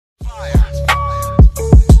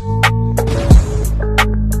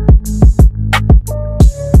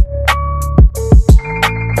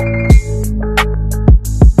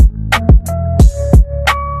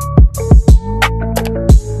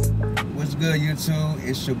YouTube?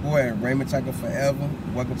 It's your boy Raymond Taco Forever.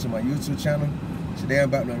 Welcome to my YouTube channel. Today I'm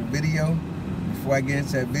about another video. Before I get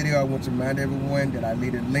into that video, I want to remind everyone that I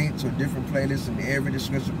leave a link to a different playlist in every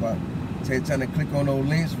description box. Take time to click on those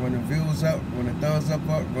links, run the views up, run the thumbs up,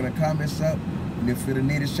 run the comments up, and if you feel the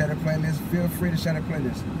need to share the playlist, feel free to share the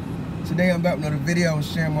playlist. Today I'm about another video. I'm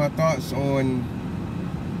sharing my thoughts on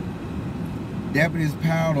deputies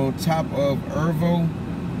piled on top of Irvo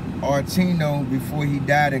Otieno before he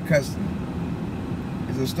died in custody.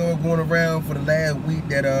 There's a story going around for the last week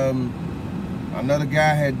that another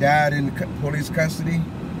guy had died in police custody,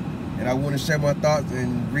 and I want to share my thoughts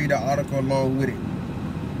and read the article along with it.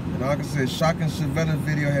 And like I said, shocking surveillance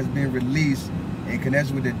video has been released in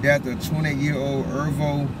connection with the death of 28-year-old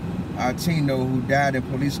Irvo Otieno, who died in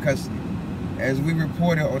police custody. As we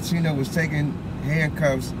reported, Otieno was taking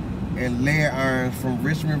handcuffs and lead irons from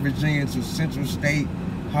Richmond, Virginia to Central State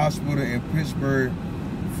Hospital in Pittsburgh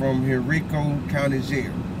from Henrico County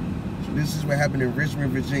Jail. So this is what happened in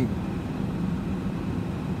Richmond, Virginia.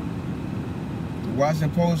 The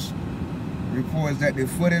Washington Post reports that the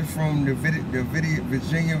footage from the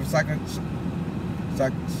Virginia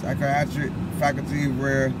psychiatric faculty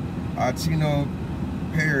where Otieno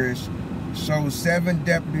perished shows 7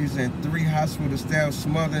 deputies and 3 hospital staff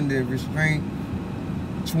smothering the restrained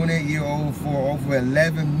 28-year-old for over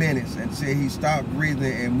 11 minutes until he stopped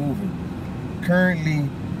breathing and moving. Currently,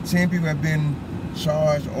 10 people have been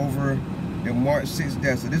charged over the March 6th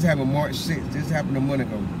death. So this happened March 6th. This happened a month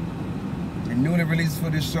ago. The newly released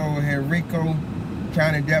footage show Henrico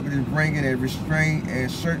County deputies bringing a restrained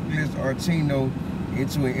and shirtless Otieno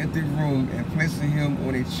into an empty room and placing him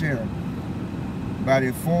on a chair. By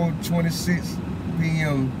the 4:26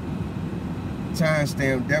 p.m.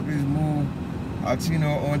 timestamp, deputies moved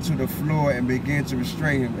Otieno onto the floor and began to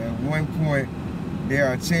restrain him. At one point, there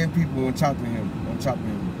are 10 people on top of him.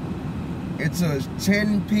 It took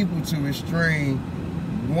 10 people to restrain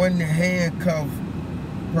one handcuffed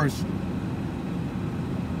person.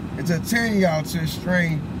 It took 10 of y'all to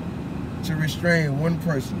restrain one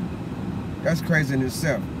person. That's crazy in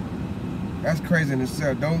itself. That's crazy in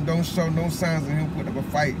itself. Don't show no signs of him putting up a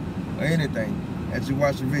fight or anything as you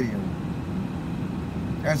watch the video.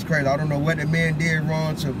 That's crazy. I don't know what the man did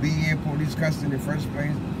wrong to be in police custody in the first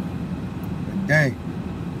place. But dang.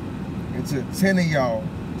 It took 10 of y'all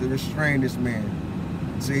to restrain this man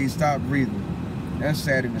until he stopped breathing. That's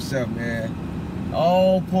sad in itself, man.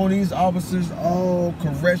 All police officers, all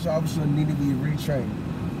correctional officers need to be retrained.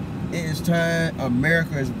 It is time.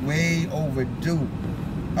 America is way overdue.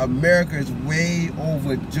 America is way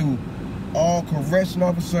overdue. All correctional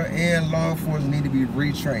officers and law enforcement need to be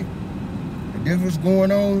retrained. If this was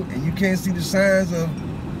going on and you can't see the signs of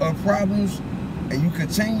problems and you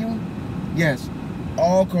continue, yes,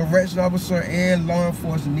 all correctional officers and law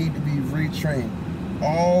enforcement need to be retrained.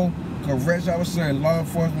 All correctional officers and law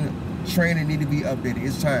enforcement training need to be updated.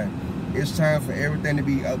 It's time. It's time for everything to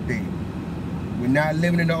be updated. We're not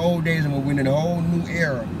living in the old days and we're in a whole new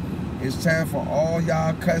era. It's time for all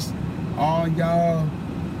y'all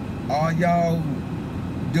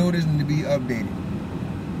duties need to be updated.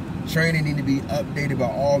 Training need to be updated by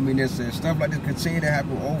all means. Stuff like this continue to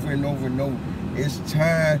happen over and over and over. It's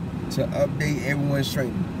time to update everyone's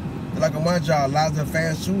training. Like on my job, lots of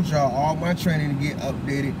fast food job, all my training to get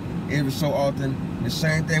updated every so often. The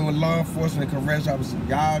same thing with law enforcement and correctional officers.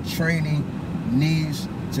 Y'all training needs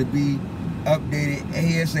to be updated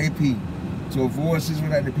ASAP to avoid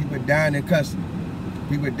situations like the people dying in custody.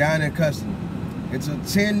 People dying in custody. It took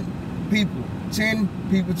 10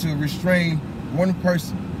 people to restrain one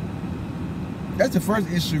person. That's the first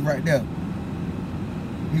issue right there.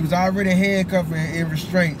 He was already handcuffed in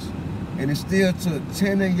restraints, and it still took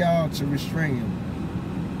 10 of y'all to restrain him.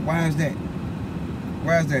 Why is that?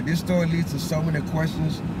 Why is that? This story leads to so many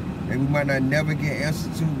questions that we might not never get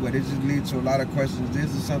answers to, but it just leads to a lot of questions.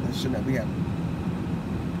 This is something that should not be happening.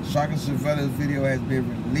 Shocking surveillance video has been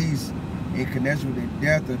released in connection with the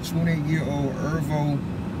death of 28-year-old Irvo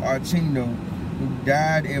Otieno, who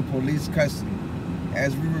died in police custody.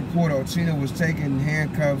 As we report, Otieno was taken in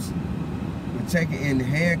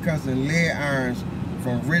handcuffs and lead irons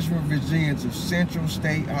from Richmond, Virginia to Central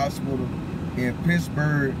State Hospital in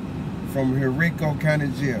Pittsburgh from Henrico County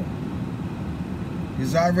Jail.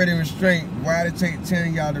 He's already restrained. Why did it take 10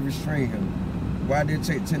 of y'all to restrain him? Why did it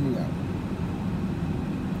take 10 of y'all?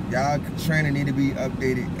 Y'all training need to be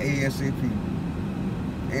updated ASAP.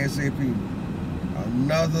 ASAP.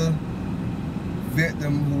 Another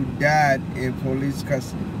victim who died in police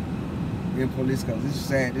custody. This is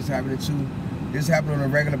sad. This happened on a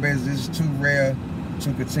regular basis. This is too rare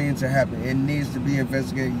to continue to happen. It needs to be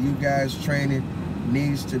investigated. You guys training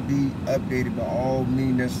needs to be updated by all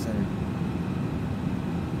means necessary.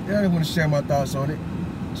 Yeah, I just want to share my thoughts on it,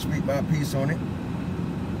 speak my piece on it.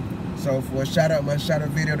 So for a shout out, my shout out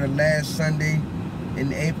video the last Sunday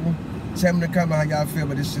in April. Tell me in the comment how y'all feel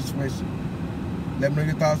about this situation. Let me know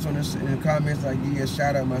your thoughts on this in the comments. I give you a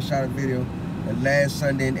shout out, my shout out video the last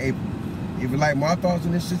Sunday in April. If you like my thoughts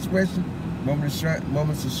on this situation, remember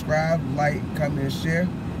to subscribe, like, comment, and share.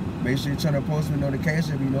 Make sure you turn on post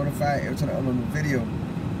notification to be notified every time I upload a video.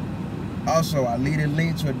 Also, I leave a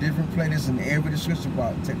link to a different playlist in every description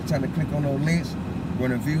box. Take the time to click on those links,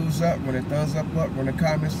 run the views up, run the thumbs up, run the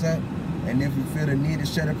comments up. And if you feel the need to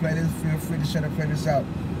share the playlist, feel free to share the playlist out.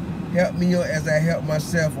 Help me out as I help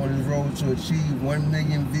myself on this road to achieve 1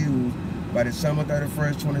 million views by December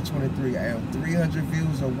 31st, 2023. I am 300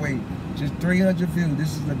 views away. Just 300 views.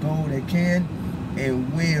 This is the goal that can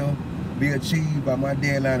and will be achieved by my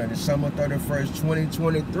deadline of December 31st,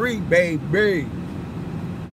 2023, baby.